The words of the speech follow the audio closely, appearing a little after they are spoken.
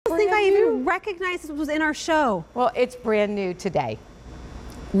you recognize this was in our show? Well, it's brand new today.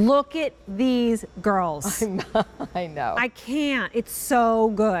 Look at these girls. I know. I can't. It's so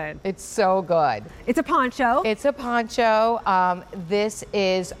good. It's so good. It's a poncho. It's a poncho. This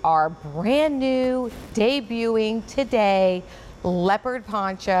is our brand new, debuting today, leopard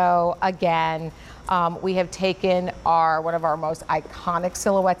poncho. Again, we have taken one of our most iconic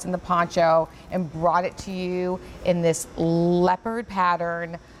silhouettes in the poncho and brought it to you in this leopard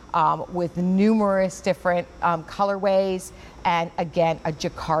pattern with numerous different colorways, and again, a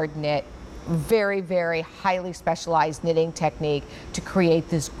jacquard knit. Very, very highly specialized knitting technique to create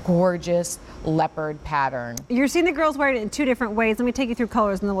this gorgeous leopard pattern. You're seeing the girls wear it in 2 different ways. Let me take you through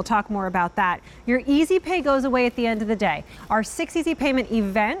colors and then we'll talk more about that. Your easy pay goes away at the end of the day. Our 6 easy payment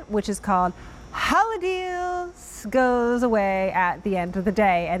event, which is called Holideals, goes away at the end of the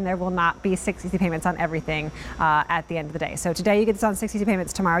day, and there will not be 6 easy payments on everything at the end of the day. So today you get this on 6 easy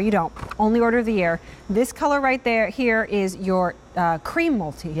payments, tomorrow you don't. Only order of the year. This color right there, here is your cream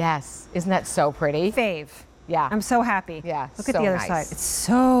multi. Yes, isn't that so pretty? Fave. Yeah. I'm so happy. Yeah, Look at so the other nice. side. It's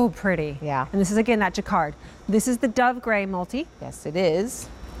so pretty. Yeah. And this is again that jacquard. This is the dove gray multi. Yes, it is.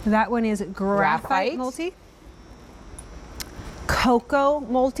 That one is graphite multi. Cocoa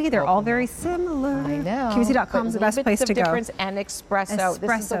multi. They're all very similar. I know. QVC.com is the best place to go. Difference and espresso.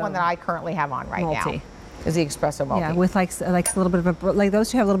 This is the one that I currently have on right now. Is the espresso multi. Yeah, with like a little bit of like those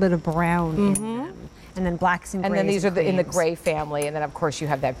two have a little bit of brown in them. And then blacks and grays. And then these are in the gray family, and then of course you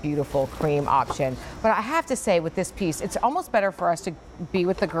have that beautiful cream option. But I have to say, with this piece, it's almost better for us to be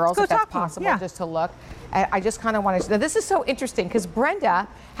with the girls if that's possible, just to look. I just kind of want to. Now, this is so interesting because Brenda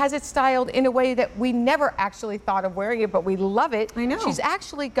has it styled in a way that we never actually thought of wearing it, but we love it. I know. She's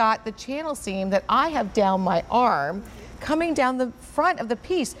actually got the channel seam that I have down my arm, coming down the front of the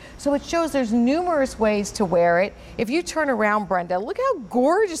piece. So it shows there's numerous ways to wear it. If you turn around, Brenda, look how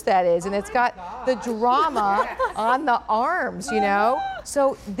gorgeous that is. And it's got the drama on the arms, you know?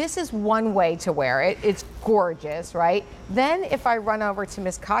 So this is one way to wear it. It's gorgeous, right? Then if I run over to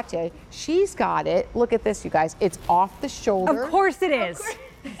Miss Katya, she's got it. Look at this, you guys. It's off the shoulder. Of course it is.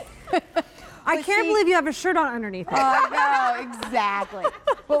 I can't believe you have a shirt on underneath it. I know, exactly.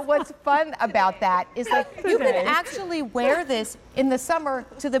 But what's fun about that is like you can actually wear this in the summer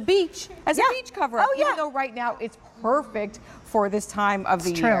to the beach as a beach cover. Even though right now it's perfect for this time of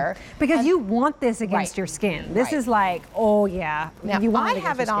the year. Because you want this against your skin. This is like, oh yeah. Now, you want I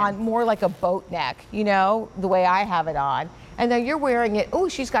have it on more like a boat neck, you know, the way I have it on. And now you're wearing it, oh,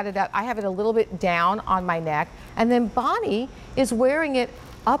 she's got it up. I have it a little bit down on my neck. And then Bonnie is wearing it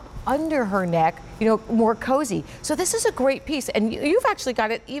up under her neck, you know, more cozy. So this is a great piece, and you've actually got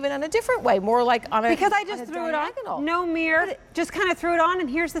it even in a different way, more like on a because I just threw it on, no mirror, just kind of threw it on. And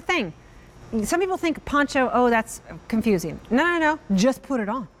here's the thing: some people think poncho, oh, that's confusing. No, just put it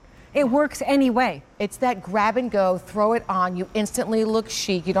on. It works anyway. It's that grab and go, throw it on, you instantly look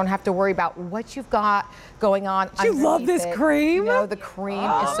chic. You don't have to worry about what you've got going on. You love this cream? You know, the cream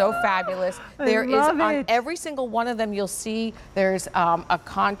is so fabulous. There is on every single one of them, you'll see there's a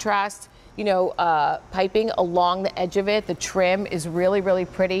contrast, you know, piping along the edge of it. The trim is really, really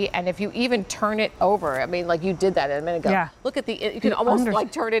pretty. And if you even turn it over, I mean, like you did that a minute ago. Yeah. Look at you can almost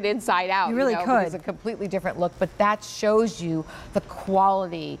like turn it inside out. You really could. It's a completely different look, but that shows you the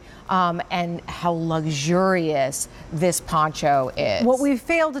quality and how luxurious this poncho is. What we've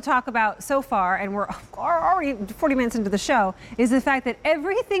failed to talk about so far, and we're already 40 minutes into the show, is the fact that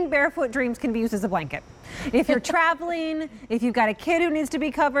everything Barefoot Dreams can be used as a blanket. If you're traveling, if you've got a kid who needs to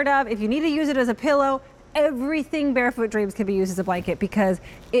be covered up, if you need to use it as a pillow, everything Barefoot Dreams can be used as a blanket because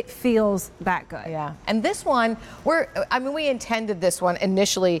it feels that good. Yeah, and this one, we intended this one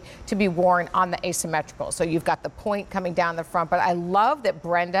initially to be worn on the asymmetrical. So you've got the point coming down the front, but I love that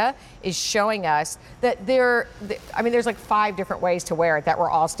Brenda is showing us that there's like 5 different ways to wear it that we're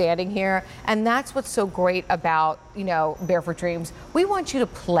all standing here. And that's what's so great about, you know, Barefoot Dreams. We want you to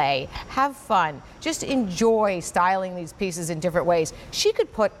play, have fun, just enjoy styling these pieces in different ways. She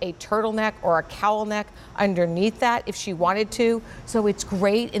could put a turtleneck or a cowl neck underneath that if she wanted to. So it's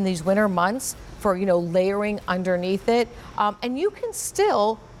great in these winter months for, you know, layering underneath it. And you can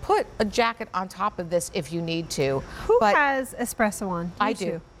still put a jacket on top of this if you need to. Who has espresso on? I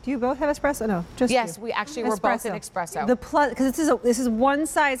do. Do you both have espresso? No, just yes. you. We actually were both in espresso. The plus, because this is one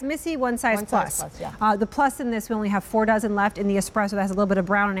size Missy, one size plus. Yeah. The plus in this, we only have 4 dozen left. In the espresso, that has a little bit of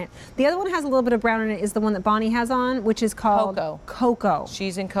brown in it. The other one has a little bit of brown in it is the one that Bonnie has on, which is called Cocoa.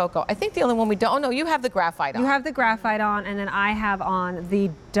 She's in Cocoa. I think the only one we don't. Oh no, you have the graphite on. You have the graphite on, and then I have on the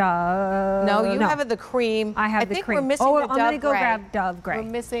dove. No, you have the cream. I have the cream. I think we're missing the dove I'm gonna go gray. grab dove gray. We're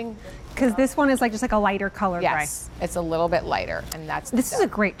missing. because this one is like just like a lighter color Yes, it's a little bit lighter, and that's This is a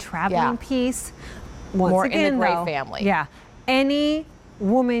great traveling piece. Once More again, in the gray though, family. Yeah, any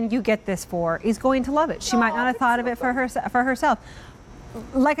woman you get this for is going to love it. She might not have thought of it for herself.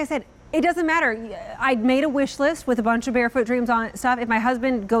 Like I said, it doesn't matter. I made a wish list with a bunch of Barefoot Dreams on it stuff. If my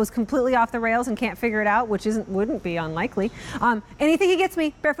husband goes completely off the rails and can't figure it out, which wouldn't be unlikely, anything he gets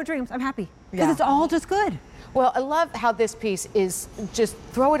me, Barefoot Dreams, I'm happy because it's all just good. Well, I love how this piece is just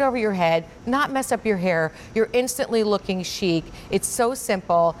throw it over your head, not mess up your hair. You're instantly looking chic. It's so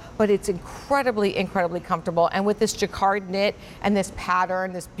simple, but it's incredibly, incredibly comfortable. And with this jacquard knit and this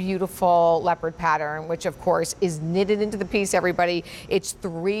pattern, this beautiful leopard pattern, which of course is knitted into the piece, everybody. It's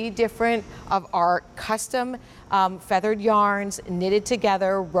 3 different of our custom feathered yarns knitted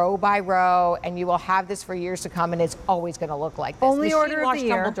together row by row, and you will have this for years to come, and it's always going to look like this. Only order of the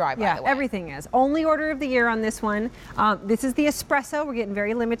year. Tumble dry, by the way. Everything is. Only order of the year on this one. This is the espresso. We're getting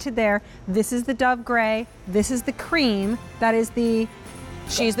very limited there. This is the dove gray. This is the cream. That is the...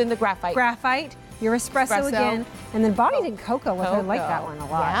 She's in the graphite. Graphite. Your espresso again. And then bodied in cocoa, which I like that one a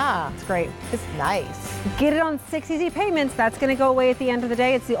lot. Yeah. It's great. It's nice. Get it on 6 easy payments. That's going to go away at the end of the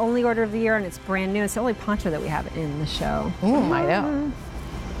day. It's the only order of the year, and it's brand new. It's the only poncho that we have in the show. I know.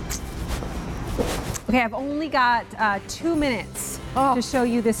 Okay, I've only got 2 minutes to show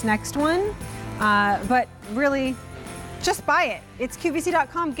you this next one, but really, just buy it. It's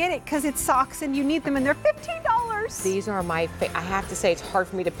QVC.com. Get it because it's socks and you need them, and they're $15. These are my I have to say, it's hard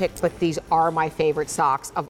for me to pick, but these are my favorite socks of